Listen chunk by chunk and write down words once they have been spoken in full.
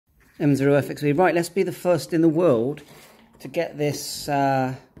M0FXV. Right, let's be the first in the world to get this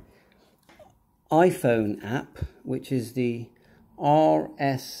iPhone app, which is the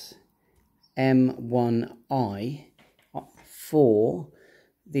RS-M1i for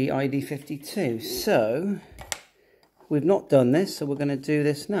the ID-52. So we've not done this, so we're going to do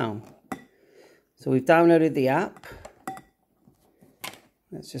this now. So we've downloaded the app.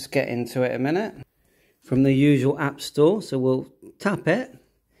 Let's just get into it a minute. From the usual app store, so we'll tap it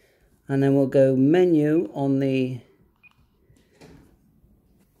and then we'll go menu on the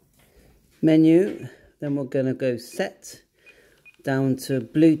menu, then we're going to go set down to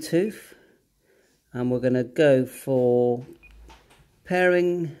Bluetooth and we're going to go for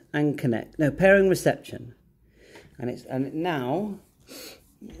pairing and connect, no, pairing reception, and now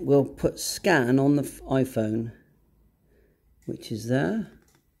we'll put scan on the iPhone, which is there.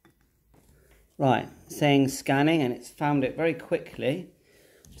 Right, saying scanning, and it's found it very quickly.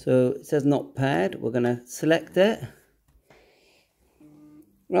 So it says not paired. We're going to select it.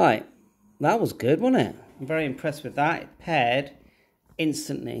 Right, that was good, wasn't it? I'm very impressed with that. It paired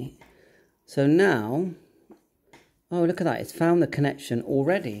instantly. So now, oh, look at that. It's found the connection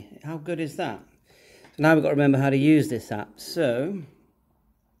already. How good is that? So now we've got to remember how to use this app. So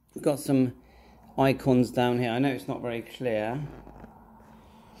we've got some icons down here. I know it's not very clear,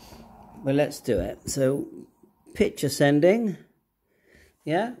 but let's do it. So picture sending,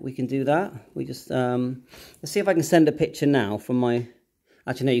 yeah, we can do that. We just let's see if I can send a picture now from my,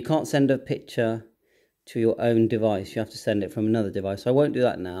 actually no, you can't send a picture to your own device. You have to send it from another device. So I won't do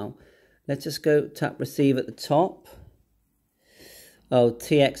that now. Let's just go tap receive at the top. Oh,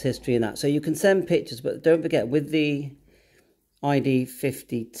 TX history and that. So you can send pictures, but don't forget with the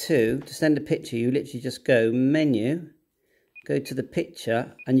ID-52 to send a picture, you literally just go menu, go to the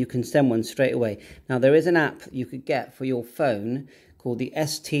picture, and you can send one straight away. Now there is an app you could get for your phone called the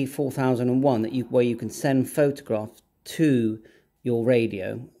ST4001 where you can send photographs to your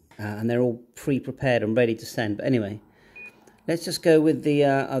radio, and they're all pre-prepared and ready to send. But anyway, let's just go with the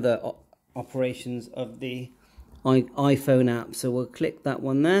other operations of the iPhone app. So we'll click that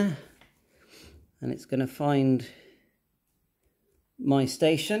one there, and it's going to find my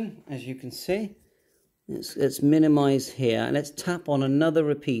station, as you can see. Let's minimize here, and let's tap on another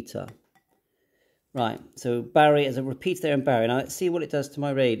repeater. Right, so Barry is a repeater there, and Barry. Now let's see what it does to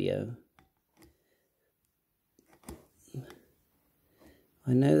my radio.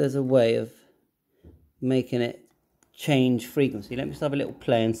 I know there's a way of making it change frequency. Let me just have a little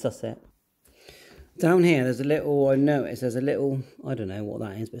play and suss it. Down here there's a little, I noticed there's a little, I don't know what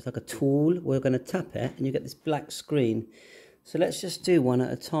that is, but it's like a tool. We're going to tap it and you get this black screen. So let's just do one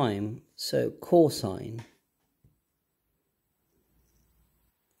at a time. So cosine.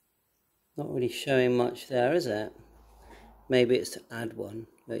 Not really showing much there, is it? Maybe it's to add one.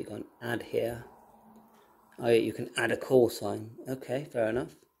 There you go, and add here. Oh, yeah, you can add a cosine. Okay, fair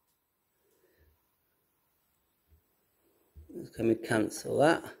enough. Can we cancel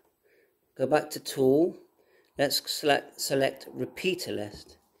that? Go back to tool. Let's select repeater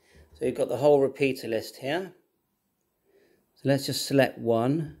list. So you've got the whole repeater list here. So let's just select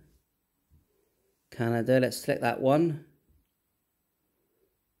one. Canada, let's select that one.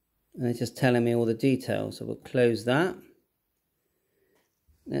 And it's just telling me all the details. So we'll close that.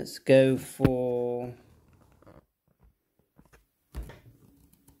 Let's go for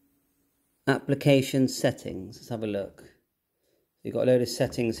application settings. Let's have a look. You've got a load of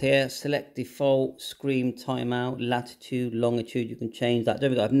settings here. Select default, screen timeout, latitude, longitude. You can change that. Don't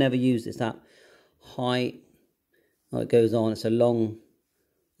forget, I've never used this app. Height. Oh, it goes on. It's a long,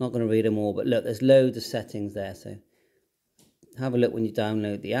 not going to read them all, but look, there's loads of settings there. So have a look when you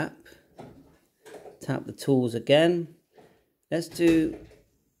download the app. Tap the tools again. Let's do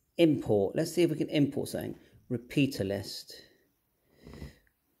import. Let's see if we can import something. Repeater list.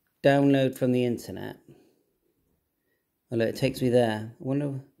 Download from the internet. Oh, look, it takes me there. I wonder,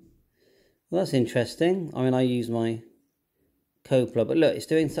 well, that's interesting. I mean, I use my Copla, but look, it's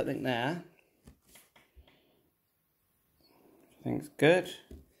doing something there. I think it's good.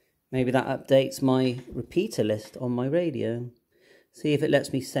 Maybe that updates my repeater list on my radio. See if it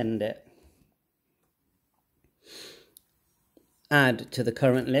lets me send it. Add to the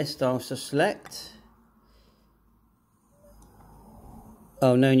current list. I'll just select.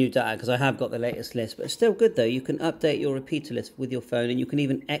 Oh, no new data, because I have got the latest list. But it's still good, though. You can update your repeater list with your phone, and you can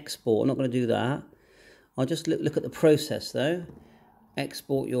even export. I'm not going to do that. I'll just look at the process, though.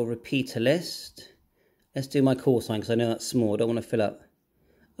 Export your repeater list. Let's do my call sign, because I know that's small. I don't want to fill up.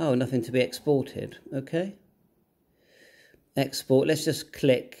 Oh, nothing to be exported. Okay. Export. Let's just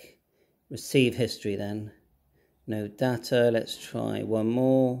click receive history then. No data. Let's try one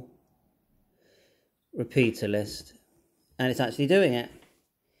more. repeater list, and it's actually doing it.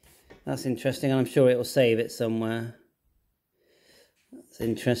 That's interesting, and I'm sure it will save it somewhere. That's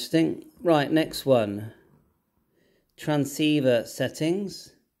interesting. Right, next one. Transceiver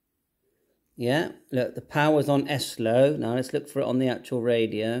settings. Yeah, look, the power's on S-Low. Now let's look for it on the actual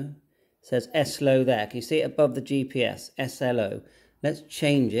radio. It says S-Low there. Can you see it above the GPS? S-L-O. Let's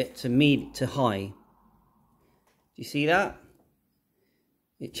change it to high. Do you see that?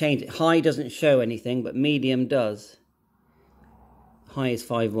 It changed it. High doesn't show anything, but medium does. High is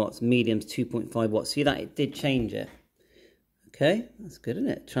 5 watts, medium's 2.5 watts. See that? It did change it. Okay, that's good, isn't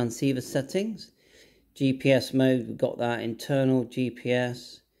it? Transceiver settings. GPS mode, we've got that. Internal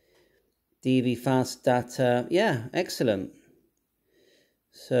GPS. DV fast data. Yeah, excellent.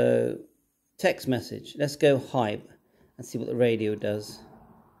 So, text message. Let's go high and see what the radio does.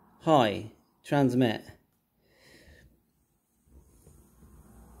 High. Transmit.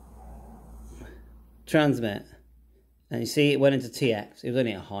 Transmit. And you see it went into TX. It was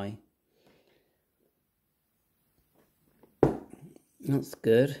only a high. That's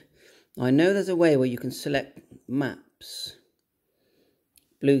good. I know there's a way where you can select maps.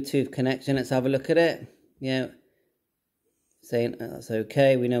 Bluetooth connection. Let's have a look at it. Yeah. Saying that's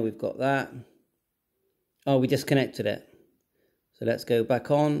okay. We know we've got that. Oh, we disconnected it. So let's go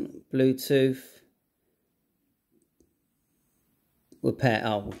back on. Bluetooth. We'll pair.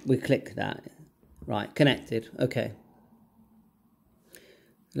 Oh, we click that. Right. Connected. Okay.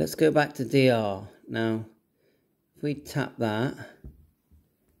 Let's go back to DR. Now, if we tap that,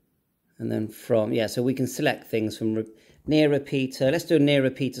 and then from, yeah, so we can select things from near repeater. Let's do a near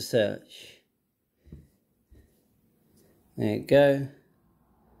repeater search. There you go.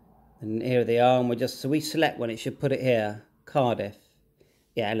 And here they are, and so we select one, it should put it here, Cardiff.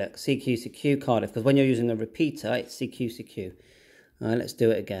 Yeah, look, CQCQ, Cardiff, because when you're using a repeater, it's CQCQ. All right, let's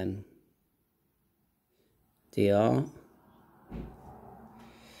do it again. DR.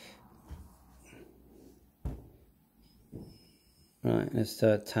 Right, let's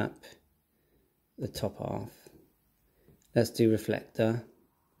tap the top half. Let's do reflector.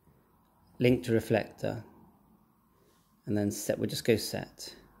 Link to reflector. And then set, we'll just go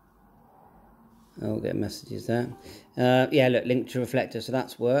set. I'll get messages there. Yeah, look, link to reflector, so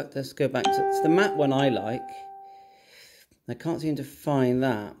that's worked. Let's go back to, it's the map one I like. I can't seem to find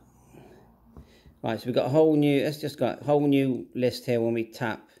that. Right, so we've got a whole new, let's just got a whole new list here when we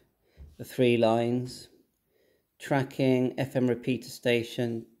tap the 3 lines. Tracking, FM repeater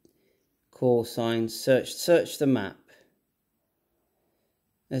station, call signs, search the map.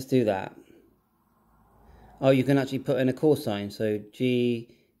 Let's do that. Oh, you can actually put in a call sign. So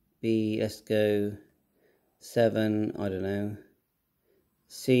G, B, let's go 7, I don't know,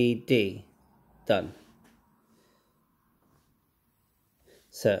 C, D. Done.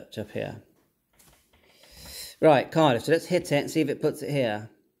 Search up here. Right, Cardiff, so let's hit it and see if it puts it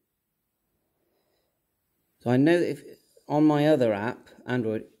here. So I know that if on my other app,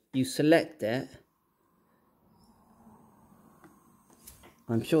 Android, you select it,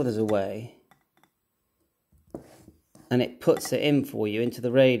 I'm sure there's a way, and it puts it in for you into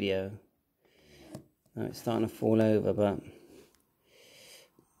the radio. Now it's starting to fall over, but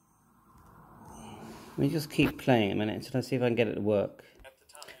let me just keep playing a minute until I see if I can get it to work.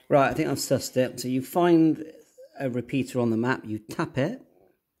 Right, I think I've sussed it. So you find a repeater on the map, you tap it,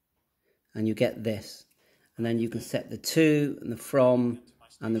 and you get this. And then you can set the to and the from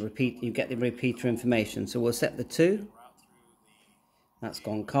and the repeat. You get the repeater information. So we'll set the to. That's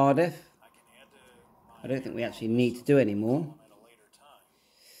gone Cardiff. I don't think we actually need to do any more.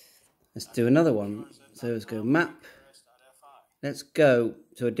 Let's do another one. So let's go map. Let's go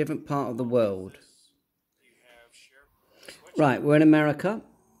to a different part of the world. Right, we're in America.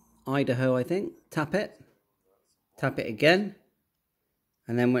 Idaho, I think. Tap it. Tap it again.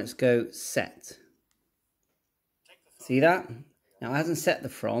 And then let's go set. See that? Now it hasn't set the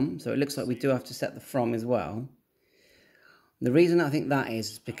from, so it looks like we do have to set the from as well. The reason I think that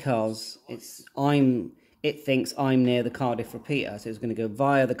is because it thinks I'm near the Cardiff repeater, so it's going to go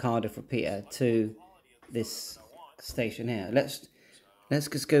via the Cardiff repeater to this station here. Let's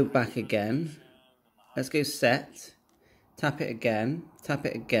just go back again. Let's go set, tap it again,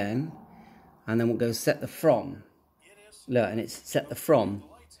 and then we'll go set the from. Look, and it's set the from.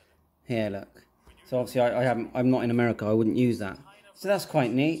 Here, look. So obviously I'm not in America, I wouldn't use that. So that's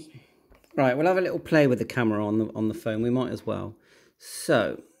quite neat. Right, we'll have a little play with the camera on the phone, we might as well.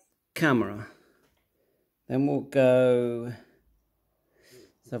 So, camera. Then we'll go,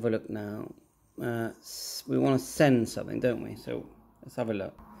 let's have a look now. We want to send something, don't we? So let's have a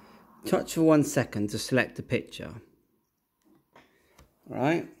look. Touch for 1 second to select a picture. All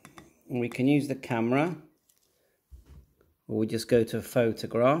right, we can use the camera, or we just go to a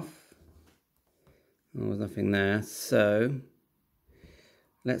photograph. Oh, there's nothing there. So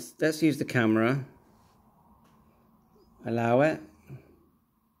let's use the camera. Allow it.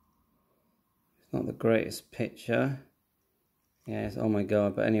 It's not the greatest picture. Yes, oh my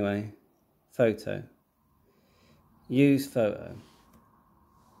god, but anyway. Photo. Use photo.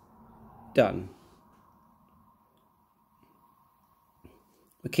 Done.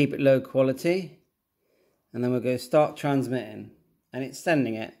 We'll keep it low quality. And then we'll go start transmitting. And it's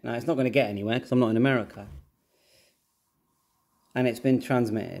sending it. Now it's not going to get anywhere because I'm not in America. And it's been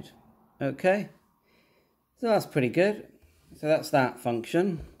transmitted. Okay. So that's pretty good. So that's that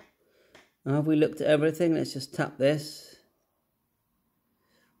function. Now have we looked at everything? Let's just tap this.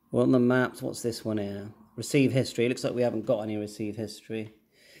 We're on the maps. What's this one here? Receive history. Looks like we haven't got any receive history.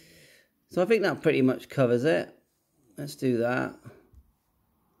 So I think that pretty much covers it. Let's do that.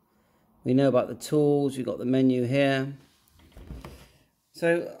 We know about the tools. We've got the menu here.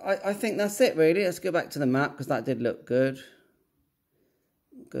 So I think that's it really. Let's go back to the map because that did look good.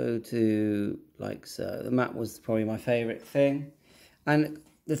 Go to like so. The map was probably my favourite thing. And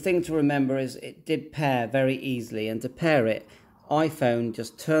the thing to remember is it did pair very easily. And to pair it, iPhone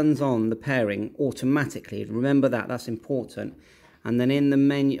just turns on the pairing automatically. Remember that, that's important. And then in the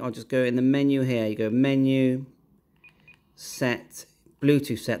menu, I'll just go in the menu here. You go menu, set,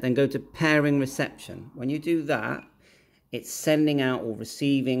 Bluetooth set, then go to pairing reception. When you do that, it's sending out or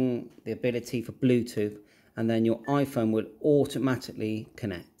receiving the ability for Bluetooth, and then your iPhone will automatically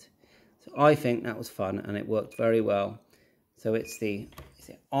connect. So I think that was fun and it worked very well. So it's the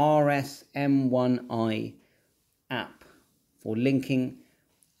RS-M1i app for linking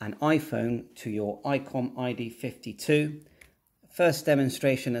an iPhone to your ICOM ID-52. First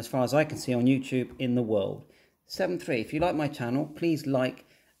demonstration, as far as I can see, on YouTube in the world. 7.3. If you like my channel, please like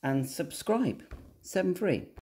and subscribe. 7.3.